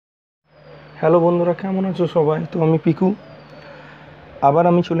Hello বন্ধুরা, কেমন আছো সবাই? তো আমি পিকু, আবার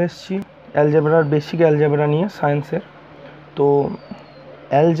আমি চলে এসেছি অ্যালজেব্রার বেসিক অ্যালজেব্রা নিয়ে সায়েন্সের। তো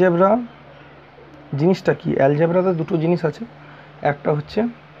অ্যালজেব্রা জিনিসটা কি? অ্যালজেব্রাতে দুটো জিনিস আছে, একটা হচ্ছে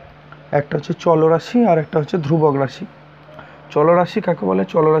চলরাশি আর একটা হচ্ছে ধ্রুবক রাশি। চলরাশি কাকে বলে?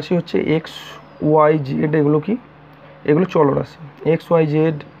 চলরাশি হচ্ছে এক্স ওয়াই জেড, এগুলো কি? এগুলো চলরাশি। X Y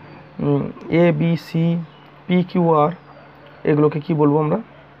Z, A B C P Q R, এগুলোকে কি বলবো আমরা?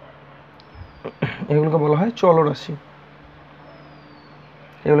 এগুলোকে বলা হয় চলরাশি।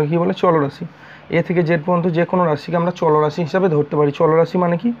 এগুলো কী বলে? চলরাশি। এ থেকে জেড পর্যন্ত যে কোনো রাশিকে আমরা চলরাশি হিসাবে ধরতে পারি। চলরাশি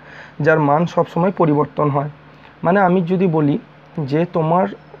মানে কি? যার মান সবসময় পরিবর্তন হয়। মানে আমি যদি বলি যে তোমার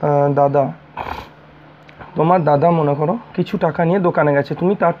দাদা মনে করো কিছু টাকা নিয়ে দোকানে গেছে,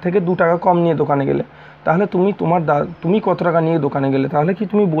 তুমি তার থেকে 2 টাকা কম নিয়ে দোকানে গেলে, তাহলে তুমি কত টাকা নিয়ে দোকানে গেলে, তাহলে কি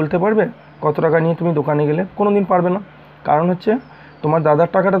তুমি বলতে পারবে কত টাকা নিয়ে তুমি দোকানে গেলে? কোনো দিন পারবে না। কারণ হচ্ছে তোমার দাদার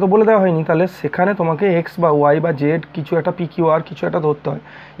টাকাটা তো বলে দেওয়া হয়নি, তাহলে সেখানে তোমাকে এক্স বা ওয়াই বা জেড কিছু একটা পি কিউ আর কিছু একটা ধরতে হয়।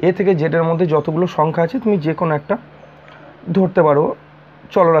 এ থেকে জেডের মধ্যে যতগুলো সংখ্যা আছে তুমি যে কোনো একটা ধরতে পারো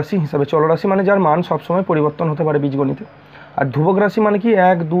চলরাশি হিসাবে। চলরাশি মানে যার মান সবসময় পরিবর্তন হতে পারে বীজগণিতে। আর ধ্রুবক রাশি মানে কি?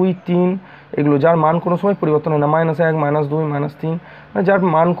 1 2 3, এগুলো যার মান কোনো সময় পরিবর্তন হয় না। -1 -2 -3, মানে যার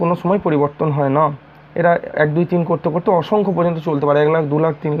মান কোনো সময় পরিবর্তন হয় না। এরা 1 2 3 করতে করতে অসংখ্য পর্যন্ত চলতে পারে, 1 লাখ 2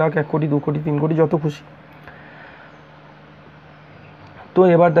 লাখ 3 লাখ 1 কোটি 2 কোটি 3 কোটি, যত খুশি। তো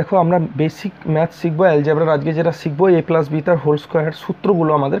এবার দেখো, আমরা বেসিক ম্যাথ শিখবো, অ্যালজেব্রার আজকে যেটা শিখবো, a + b তার হোল স্কোয়ার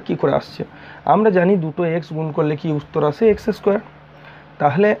সূত্রগুলো আমাদের কী করে আসছে। আমরা জানি দুটো এক্স গুণ করলে কি উত্তর আসে? X square.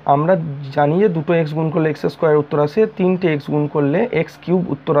 তাহলে আমরা জানি যে দুটো এক্স গুণ করলে এক্স স্কোয়ার উত্তর আসে, 3টে এক্স গুণ করলে এক্স কিউব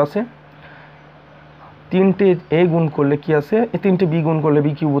উত্তর আসে, 3টে এ গুণ করলে কি আসে? 3টে বি গুণ করলে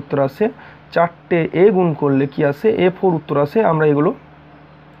বি কিউব উত্তর আসে, 4টে এ গুণ করলে কি আসে? A4 উত্তর আসে। আমরা এগুলো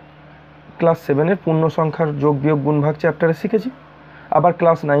ক্লাস 7-এর পূর্ণ সংখ্যার যোগ বিয়োগ গুণ ভাগ চ্যাপ্টারে শিখেছি, আবার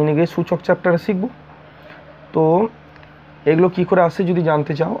ক্লাস 9-এ গিয়ে সূচক চ্যাপ্টারে শিখব। তো এগুলো কী করে আসে যদি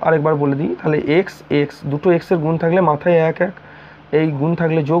জানতে চাও আরেকবার বলে দিই, তাহলে এক্স এক্স, দুটো এক্সের গুণ থাকলে মাথায় 1 1, এই গুণ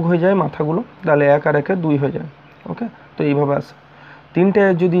থাকলে যোগ হয়ে যায় মাথাগুলো, তাহলে 1 আর 1 2 হয়ে যায়। ওকে, তো এইভাবে আসে। 3টে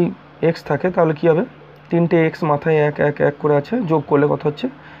যদি এক্স থাকে তাহলে কী হবে? 3টে এক্স মাথায় 1 1 1 করে আছে, যোগ করলে কত হচ্ছে?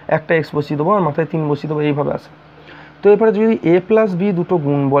 একটা এক্স বসিয়ে দেবো আর মাথায় 3 বসিয়ে দেবো, এইভাবে আসে। তো এরপরে যদি a + b দুটো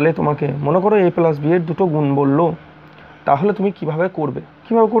গুণ বলে তোমাকে, মনে করো a + b এর দুটো গুণ বললো, তাহলে তুমি কিভাবে করবে?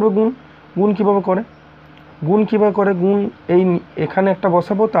 গুণ কিভাবে করে? গুণ এই এখানে একটা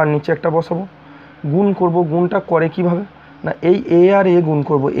বসাবো, তার নিচে একটা বসাবো, গুণ করব। গুণটা করে কিভাবে? না, এই এ আর এ গুণ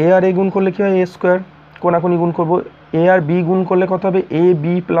করব। এ আর এ গুণ করলে কী হয়? এ স্কোয়ার। কোনাকুনি গুণ করব। এ আর বি গুণ করলে কত হবে? A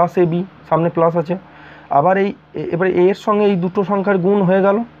B plus A B, সামনে প্লাস আছে। আবার এবারে এর সঙ্গে এই দুটো সংখ্যার গুণ হয়ে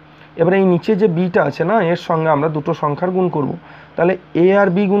গেল। এবারে এই নিচে যে বিটা আছে না, এর সঙ্গে আমরা দুটো সংখ্যার গুণ করব। তাহলে এ আর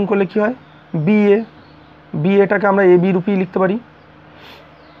বি গুণ করলে কী হয়? B A. বি এটাকে আমরা এ বি রূপেই লিখতে পারি,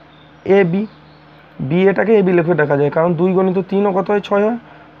 এ বি। বি এটাকে এ বি লিখে দেখা যায়, কারণ 2 × 3ও কত হয়? 6 হয়।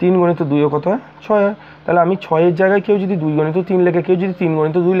 3 × 2ও কত হয়? 6 হয়। তাহলে আমি 6-এর জায়গায় কেউ যদি 2 × 3 লেখে, কেউ যদি 3 ×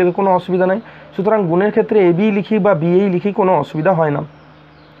 2 লেখে, কোনো অসুবিধা নাই। সুতরাং গুণের ক্ষেত্রে এ বি লিখি বা বি এই লিখি, কোনো অসুবিধা হয় না।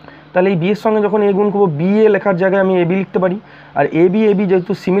 তাহলে এই বি এর সঙ্গে যখন এ গুণ করবো, বি এ লেখার জায়গায় আমি এ বি লিখতে পারি। আর এ বি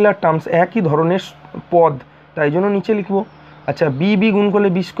যেহেতু সিমিলার টার্মস, একই ধরনের পদ, তাই জন্য নিচে লিখবো। আচ্ছা, বি গুণ করলে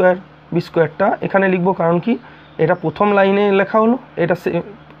বি স্কোয়ারটা এখানে লিখবো, কারণ কি? এটা প্রথম লাইনে লেখা হলো, এটা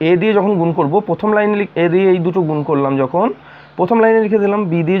এ দিয়ে যখন গুণ করব, প্রথম লাইনে এ দিয়ে এই দুটো গুণ করলাম, যখন প্রথম লাইনে লিখে দিলাম,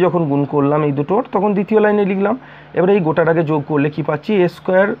 বি দিয়ে যখন গুণ করলাম এই দুটোর, তখন দ্বিতীয় লাইনে লিখলাম। এবারে এই গোটাটাকে যোগ করলে কি পাচ্ছি? এ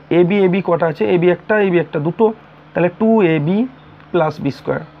স্কোয়ার। এ বি কটা আছে? এ বি একটা দুটো, তাহলে 2ab + b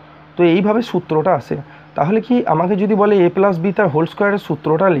স্কোয়ার। তো এইভাবে সূত্রটা আসে। তাহলে কি আমাকে যদি বলে a + b তার হোল স্কোয়ারের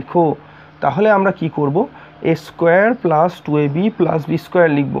সূত্রটা লেখো, তাহলে আমরা কি করব? a square + 2ab + b square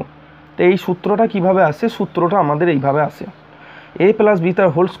লিখব। তো এই সূত্রটা কিভাবে আসে? সূত্রটা আমাদের এইভাবে আসে। a + b তার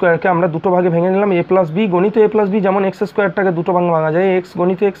হোল স্কোয়ারকে আমরা দুটো ভাগে ভেঙে নিলাম। a + b গণিত a + b, যেমন এক্স স্কোয়ারটাকে দুটো ভাগে ভাঙা যায় এক্স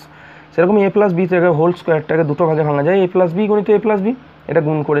গণিত এক্স, সেরকম a + b থেকে হোল স্কোয়ারটাকে দুটো ভাগে ভাঙা যায় a + b গণিত a + b। এটা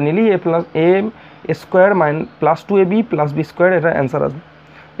গুণ করে নিলি a square + 2ab + b square, এটা অ্যান্সার আসবে।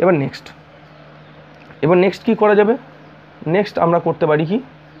 এবার নেক্সট কী করা যাবে? নেক্সট আমরা করতে পারি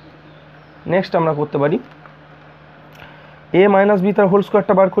a - b তার হোল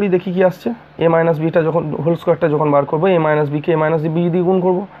স্কোয়ারটা বার করি, দেখি কি আসছে। a - bটা যখন হোল স্কোয়ারটা যখন বার করবো, a - bকে a - b দিয়ে গুণ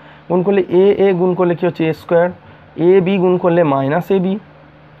করবো। গুণ করলে এ গুণ করলে কী হচ্ছে? a square. এ বি গুণ করলে -ab।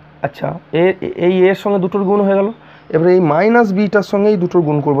 আচ্ছা, এই এর সঙ্গে দুটোর গুণ হয়ে গেল। এবারে এই -bটার সঙ্গে এই দুটোর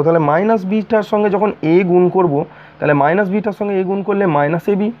গুণ করবো। তাহলে -bটার সঙ্গে যখন a গুণ করবো, তাহলে -bটার সঙ্গে a গুণ করলে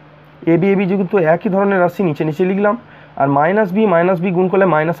 -ab। এ বি যেহেতু একই ধরনের রাশি, নিচে লিখলাম। আর -b গুণ করলে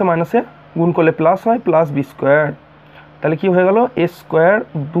মাইনাসে গুণ করলে প্লাস হয়, + b স্কোয়ার। তাহলে কি হয়ে গেল? a স্কোয়ার,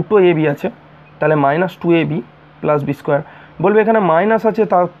 দুটো এ বি আছে, তাহলে -2ab + b স্কোয়ার। বলবে এখানে মাইনাস আছে,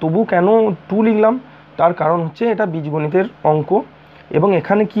 তা তবু কেন 2 লিখলাম? তার কারণ হচ্ছে এটা বীজগণিতের অঙ্ক, এবং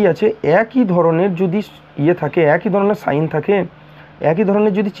এখানে কি আছে, একই ধরনের যদি ইয়ে থাকে, একই ধরনের সাইন থাকে, একই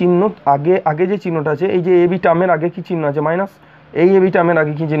ধরনের যদি চিহ্ন, আগে যে চিহ্নটা আছে, এই যে এবি টার্মের আগে কি চিহ্ন আছে? মাইনাস। এই এবি টার্মের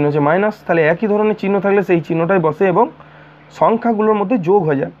আগে কি চিহ্ন আছে? মাইনাস। তাহলে একই ধরনের চিহ্ন থাকলে সেই চিহ্নটাই বসে এবং সংখ্যাগুলোর মধ্যে যোগ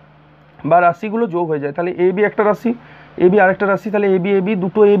হয়ে যায় বা রাশিগুলো যোগ হয়ে যায়। তাহলে এবি একটা রাশি, এবি আরেকটা রাশি, তাহলে এবি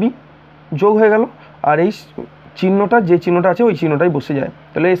দুটো এবি যোগ হয়ে গেল, আর এই চিহ্নটা, যে চিহ্নটা আছে ওই চিহ্নটাই বসে যায়।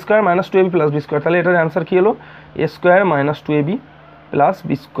 তাহলে এ square minus 2ab plus B square, তাহলে এটার অ্যান্সার কী হলো? এ square minus 2ab plus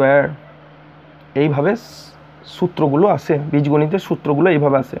B square. এইভাবে সূত্রগুলো আসে, বীজগণিতের সূত্রগুলো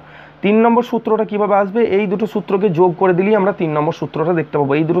এইভাবে আসে। 3 নম্বর সূত্রটা কীভাবে আসবে? এই দুটো সূত্রকে যোগ করে দিলেই আমরা 3 নম্বর সূত্রটা দেখতে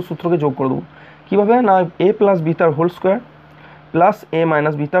পাবো। এই দুটো সূত্রকে যোগ করে দেবো কীভাবে? না, এ প্লাস বি তার হোল স্কোয়ার প্লাস এ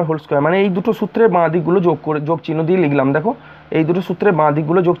মাইনাস বি তার হোল স্কোয়ার, মানে এই দুটো সূত্রের বাঁ দিকগুলো যোগ চিহ্ন দিয়ে লিখলাম। দেখো, এই দুটো সূত্রের বাঁ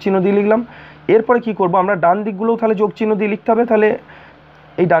দিকগুলো যোগ চিহ্ন দিয়ে লিখলাম। এরপরে কি করব, আমরা ডান দিকগুলোও তাহলে যোগ চিহ্ন দিয়ে লিখতে হবে। তাহলে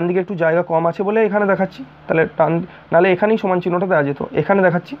এই ডান দিকে একটু জায়গা কম আছে বলে এখানে দেখাচ্ছি, তাহলে নাহলে এখানেই সমান চিহ্নটা দেওয়া যেত, এখানে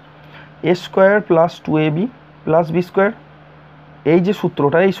দেখাচ্ছি। এ square plus 2ab plus B square, এই যে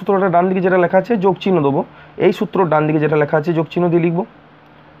সূত্রটা, এই সূত্রটা ডান দিকে যেটা লেখা আছে যোগ চিহ্ন দেবো, এই সূত্র ডান দিকে যেটা লেখা আছে যোগ চিহ্ন দিয়ে লিখবো।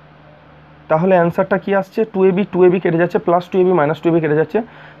 তাহলে অ্যান্সারটা কি আসছে? 2ab কেটে যাচ্ছে, প্লাস 2ab মাইনাস 2ab কেটে যাচ্ছে।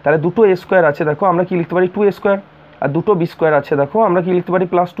 তাহলে দুটো এ স্কোয়ার আছে, দেখো আমরা কি লিখতে পারি? 2a square. আর দুটো বি স্কোয়ার আছে, দেখো আমরা কি লিখতে পারি?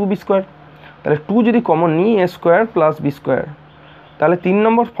 Plus 2b square. তাহলে 2 যদি কমন নিই, এ স্কোয়ার প্লাস বি স্কোয়ার। তাহলে 3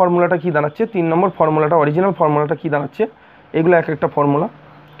 নম্বর ফর্মুলাটা কী দাঁড়াচ্ছে? 3 নম্বর ফর্মুলাটা, অরিজিনাল ফর্মুলাটা কী দাঁড়াচ্ছে? এগুলো এক একটা ফর্মুলা।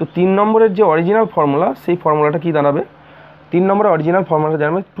 তো 3 নম্বরের যে অরিজিনাল ফর্মুলা, সেই ফর্মুলাটা কী দাঁড়াবে? 3 নম্বরের অরিজিনাল ফর্মুলাটা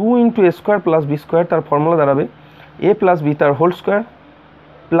দাঁড়াবে 2 ইন্টু এ স্কোয়ার প্লাস বি স্কোয়ার, তার ফর্মুলা দাঁড়াবে এ প্লাস বি তার হোল স্কোয়ার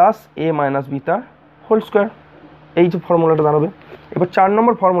প্লাস এ মাইনাস বি তার হোল স্কোয়ার। এই যে ফর্মুলাটা দাঁড়াবে। এবার 4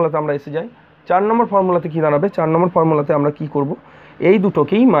 নম্বর ফর্মুলাতে আমরা এসে যাই। 4 নম্বর ফর্মুলাতে কী দাঁড়াবে? 4 নম্বর ফর্মুলাতে আমরা কী করব? এই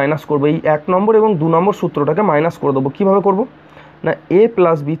দুটোকেই মাইনাস করবো, এই 1 নম্বর এবং 2 নম্বর সূত্রটাকে মাইনাস করে দেবো। কীভাবে করব? না, এ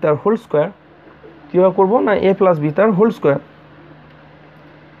প্লাস বি তার হোল স্কোয়ার। কীভাবে করবো? না, এ প্লাস বি তার হোল স্কোয়ার,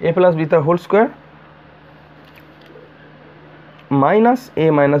 এ প্লাস বি তার হোল স্কোয়ার মাইনাস এ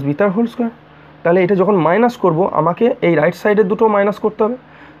মাইনাস বি তার হোল স্কোয়ার। তাহলে এটা যখন মাইনাস করব, আমাকে এই রাইট সাইডের দুটো মাইনাস করতে হবে।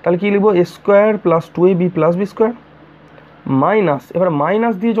 তাহলে কী লিখবো? এ square plus 2ab plus B square minus, এবার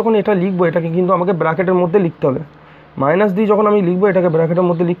মাইনাস দিয়ে যখন এটা লিখবো, এটাকে কিন্তু আমাকে ব্র্যাকেটের মধ্যে লিখতে হবে। মাইনাস দিয়ে যখন আমি লিখবো, এটাকে ব্র্যাকেটের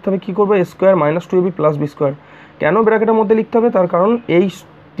মধ্যে লিখতে হবে। কী করবো? এ square minus 2ab plus B square. কেন ব্র্যাকেটের মধ্যে লিখতে হবে? তার কারণ এই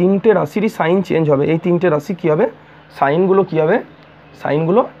তিনটে রাশিরই সাইন চেঞ্জ হবে। এই তিনটে রাশি কী হবে? সাইনগুলো কী হবে?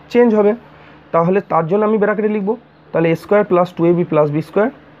 সাইনগুলো চেঞ্জ হবে। তাহলে তার জন্য আমি ব্র্যাকেটে লিখবো। তাহলে এ square plus 2ab plus B square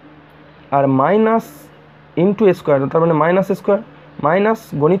আর মাইনাস ইন্টু এ স্কোয়ার, তার মানে মাইনাস এ স্কোয়ার, মাইনাস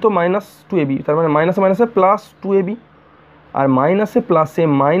গণিত মাইনাস 2ab, তার মানে মাইনাসে মাইনাসে প্লাস 2ab, আর মাইনাসে প্লাসে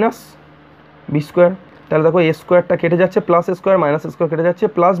মাইনাস বি স্কোয়ার। তাহলে দেখো, এ স্কোয়ারটা কেটে যাচ্ছে, প্লাস এ স্কোয়ার মাইনাস স্কোয়ার কেটে যাচ্ছে,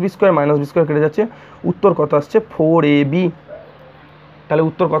 plus B square minus B square কেটে যাচ্ছে। উত্তর কত আসছে? 4ab। তাহলে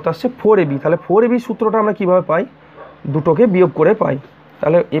উত্তর কত আসছে? 4ab। তাহলে 4ab সূত্রটা আমরা কীভাবে পাই? দুটোকে বিয়োগ করে পাই।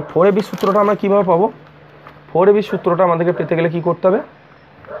 তাহলে এই 4ab সূত্রটা আমরা কীভাবে পাবো? 4ab সূত্রটা আমাদেরকে পেতে গেলে কী করতে হবে?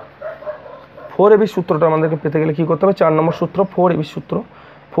 4ab সূত্রটা আমাদেরকে পেতে গেলে কী করতে হবে? 4 নম্বর সূত্র 4ab সূত্র।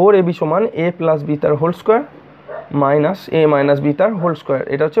 4ab সমান এ প্লাস বি তার হোল স্কোয়ার মাইনাস এ মাইনাস বি তার হোল স্কোয়ার।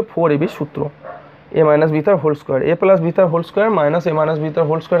 এটা হচ্ছে 4ab সূত্র, এ মাইনাস বি তার হোল স্কোয়ার, এ প্লাস বি তার হোল স্কোয়ার মাইনাস এ মাইনাস বি তার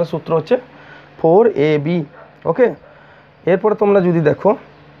হোল স্কোয়ারের সূত্র হচ্ছে 4ab। ওকে, এরপরে তোমরা যদি দেখো,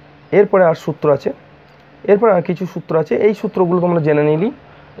 এরপরে আর সূত্র আছে, এরপরে আর কিছু সূত্র আছে। এই সূত্রগুলো তোমরা জেনে নিলি,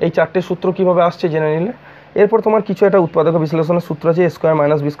 এই 4টে সূত্র কীভাবে আসছে জেনে নিলে। এরপর তোমার কিছু একটা উৎপাদক বিশ্লেষণের সূত্র আছে, এ স্কোয়ার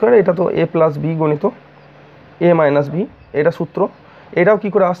মাইনাস বি স্কোয়ার। এটা তো এ প্লাস বি গণিত এ মাইনাস বি, এটা সূত্র। এটাও কী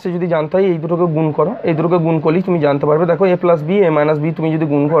করে আসছে যদি জানতে হয়, এই দুটোকে গুণ করো, এই দুটোকে গুণ করলেই তুমি জানতে পারবে। দেখো, এ plus B A minus B তুমি যদি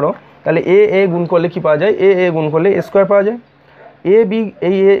গুণ করো, তাহলে এ গুণ করলে কী পাওয়া যায়? এ গুণ করলে এ স্কোয়ার পাওয়া যায়। এ বি,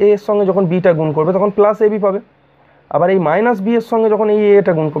 এই এর সঙ্গে যখন বিটা গুণ করবে তখন প্লাস এ বি পাবে। আবার এই মাইনাস বি এর সঙ্গে যখন এই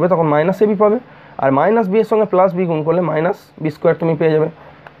এটা গুণ করবে তখন মাইনাস এ বি পাবে। আর মাইনাস বি এর সঙ্গে প্লাস বি গুণ করলে মাইনাস বি স্কোয়ার তুমি পেয়ে যাবে।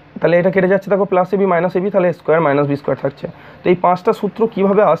 তাহলে এটা কেটে যাচ্ছে, দেখো প্লাস এবি মাইনাস এবি, তাহলে স্কোয়ার মাইনাস বি স্কোয়ার থাকছে। তো এই 5টা সূত্র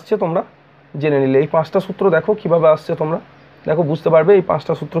কীভাবে আসছে তোমরা জেনে নিলে। এই 5টা সূত্র দেখো কীভাবে আসছে, তোমরা দেখো বুঝতে পারবে এই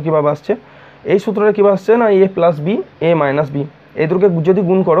 5টা সূত্র কীভাবে আসছে। এই সূত্রটা কীভাবে আসছে? না, এ plus B A minus B, এই দুটোকে যদি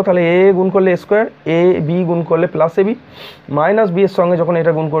গুণ করো তাহলে এ গুণ করলে স্কোয়ার, এ বি গুণ করলে প্লাস এবি, মাইনাস বি এর সঙ্গে যখন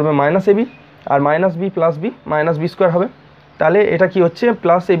এটা গুণ করবে মাইনাস এবি, আর minus B plus B minus B square হবে। তাহলে এটা কি হচ্ছে?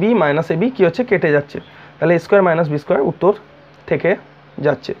 প্লাস এবি মাইনাস এবি কী হচ্ছে? কেটে যাচ্ছে। তাহলে স্কোয়ার মাইনাস বি স্কোয়ার উত্তর থেকে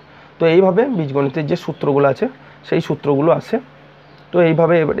যাচ্ছে। তো এইভাবে বীজগণিতের যে সূত্রগুলো আছে সেই সূত্রগুলো আসে। তো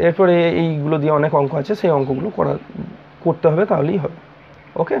এইভাবে এরপরে এইগুলো দিয়ে অনেক অঙ্ক আছে, সেই অঙ্কগুলো করতে হবে, তাহলেই হবে।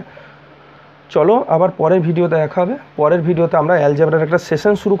 ওকে, চলো আবার পরের ভিডিওতে দেখা হবে। পরের ভিডিওতে আমরা অ্যালজেব্রার একটা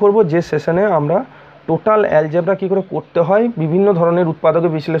সেশন শুরু করব, যে সেশনে আমরা টোটাল অ্যালজেব্রা কী করে করতে হয়, বিভিন্ন ধরনের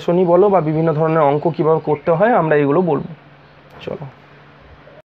উৎপাদকের বিশ্লেষণী বলো বা বিভিন্ন ধরনের অঙ্ক কীভাবে করতে হয়, আমরা এগুলো বলবো। চলো।